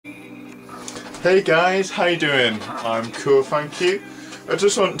Hey guys, how you doing? I'm cool, thank you. I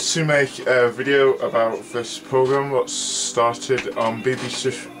just want to make a video about this program that started on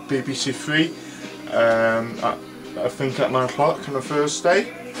BBC Three, I think at 9 o'clock on a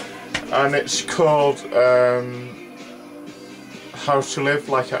Thursday, and it's called How to Live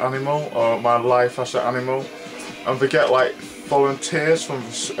Like an Animal, or My Life as an Animal, and they get like volunteers from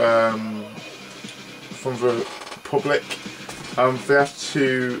the public. They have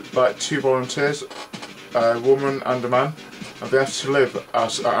to, like, two volunteers, a woman and a man, and they have to live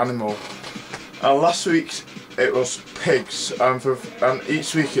as an animal. And last week it was pigs, and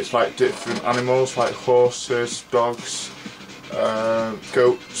each week it's like different animals, like horses, dogs,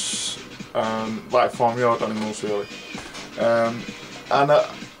 goats, like farmyard animals really.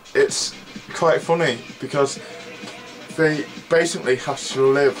 It's quite funny because they basically have to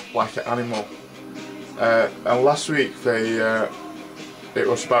live like an animal. And last week it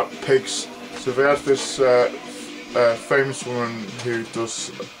was about pigs. So they had this famous woman who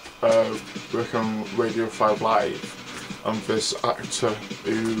does work on Radio 5 Live, and this actor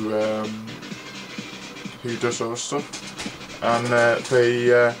who does other stuff. And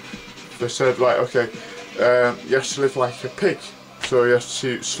they said, like, okay, you have to live like a pig. So you have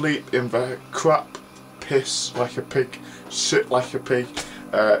to sleep in the crap, piss like a pig, sit like a pig,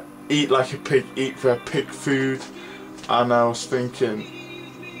 eat like a pig, eat their pig food. And I was thinking,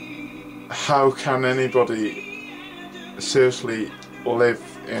 how can anybody seriously live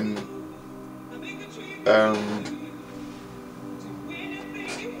in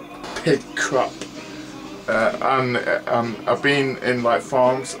pig crap? And I've been in like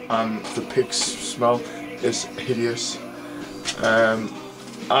farms, and the pig's smell is hideous. And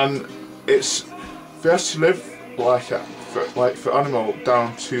it's, they have to live like a for animal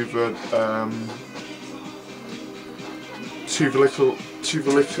down to the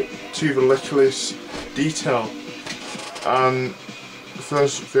littlest detail. And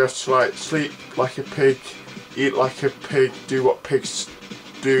first they have to like sleep like a pig, eat like a pig, do what pigs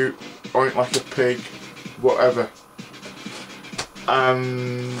do, oint like a pig, whatever.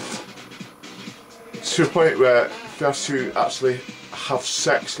 And to a point where they have to actually have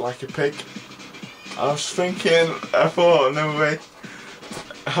sex like a pig. I was thinking, I thought, no way,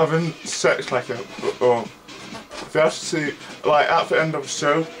 having sex like a, or they have to, like, at the end of the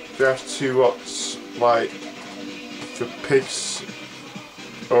show, they have to watch, like, the pigs,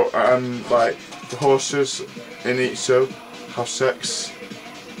 and, like, the horses in each show have sex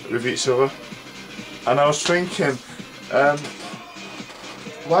with each other. And I was thinking,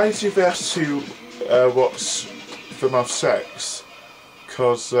 why do they have to watch them have sex?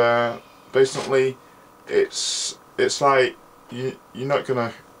 Because, basically, it's like you're not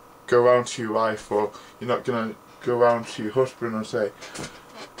gonna go around to your wife, or you're not gonna go around to your husband and say,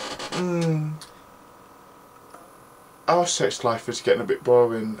 our sex life is getting a bit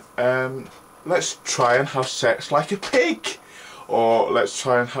boring, let's try and have sex like a pig, or let's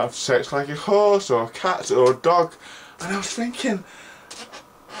try and have sex like a horse or a cat or a dog. And I was thinking,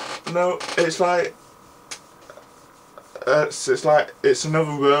 no, it's like it's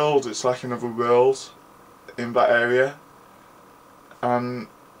another world. It's like another world in that area. And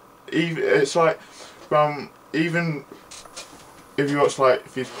it's like, even if you watch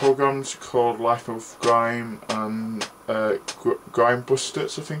like these programs called Life of Grime and Grime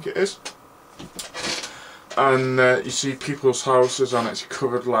Busters, I think it is, and you see people's houses and it's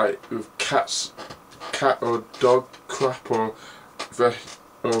covered like with cat or dog crap, or the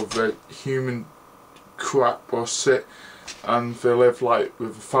human crap or shit, and they live like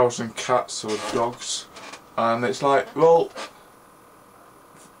with 1,000 cats or dogs. And it's like, well,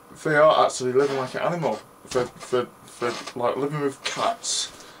 they are actually living like an animal. They're like living with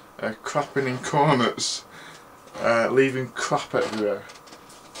cats, crapping in corners, leaving crap everywhere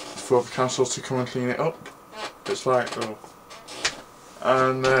for the council to come and clean it up. It's like, oh.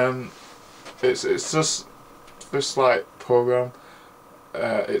 And it's just this like program.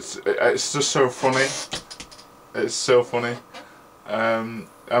 It's just so funny. It's so funny. And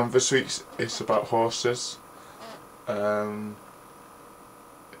this week's it's about horses.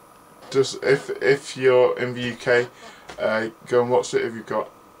 Just if you're in the UK, go and watch it if you've got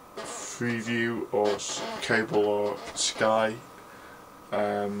Freeview or cable or Sky,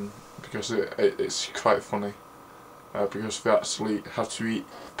 because it's quite funny. Because they actually have to eat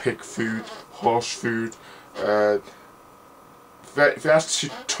pig food, horse food. They have to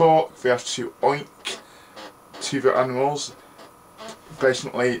talk. They have to oink to the animals,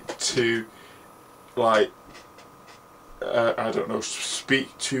 basically to, like, I don't know,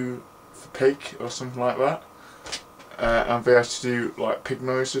 speak to the pig or something like that. And they have to do like pig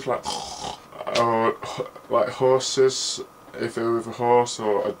noises, like or like horses, if they're with a horse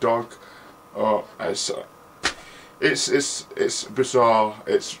or a dog, or it's bizarre.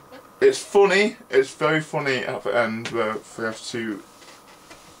 It's funny. It's very funny at the end where they have to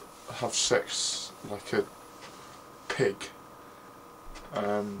have sex like a pig.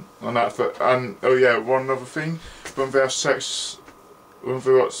 And oh yeah, one other thing, when they have sex, when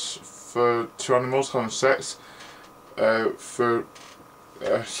they watch for two animals having sex, for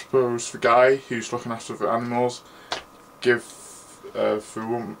I suppose the guy who's looking after the animals give the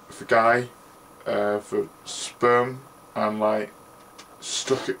guy the sperm and like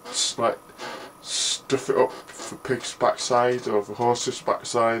stuff it up the pig's backside or the horse's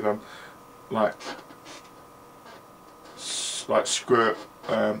backside, and like squirt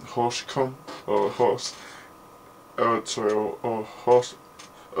horse cum or horse, or horse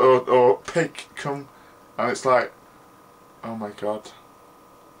or pig cum, and it's like, oh my god,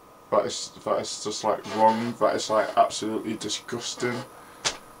 that is just like wrong. That is like absolutely disgusting.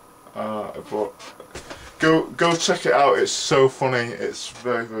 But go check it out. It's so funny. It's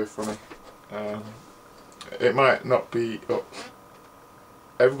very, very funny. It might not be up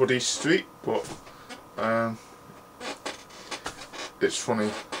everybody's street, but it's funny.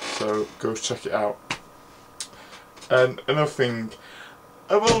 So go check it out. And another thing,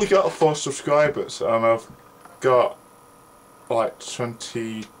 I've only got 4 subscribers, and I've got like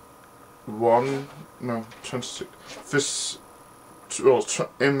 22, this, well,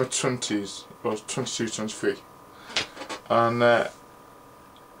 in my 20s, or 22, 23, and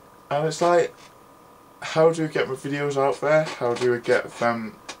it's like, how do I get my videos out there? How do I get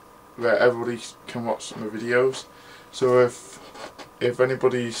them where everybody can watch my videos? So if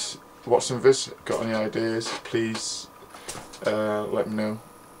anybody's watching this got any ideas, please let me know,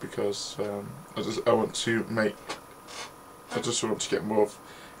 because I just want to get more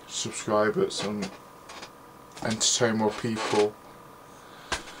subscribers and entertain more people.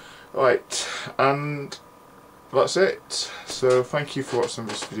 Right, and that's it. So thank you for watching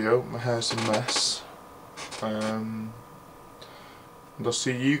this video. My hair's a mess. And I'll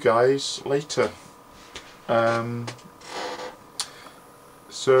see you guys later.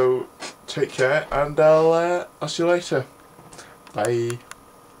 So take care, and I'll see you later. Bye.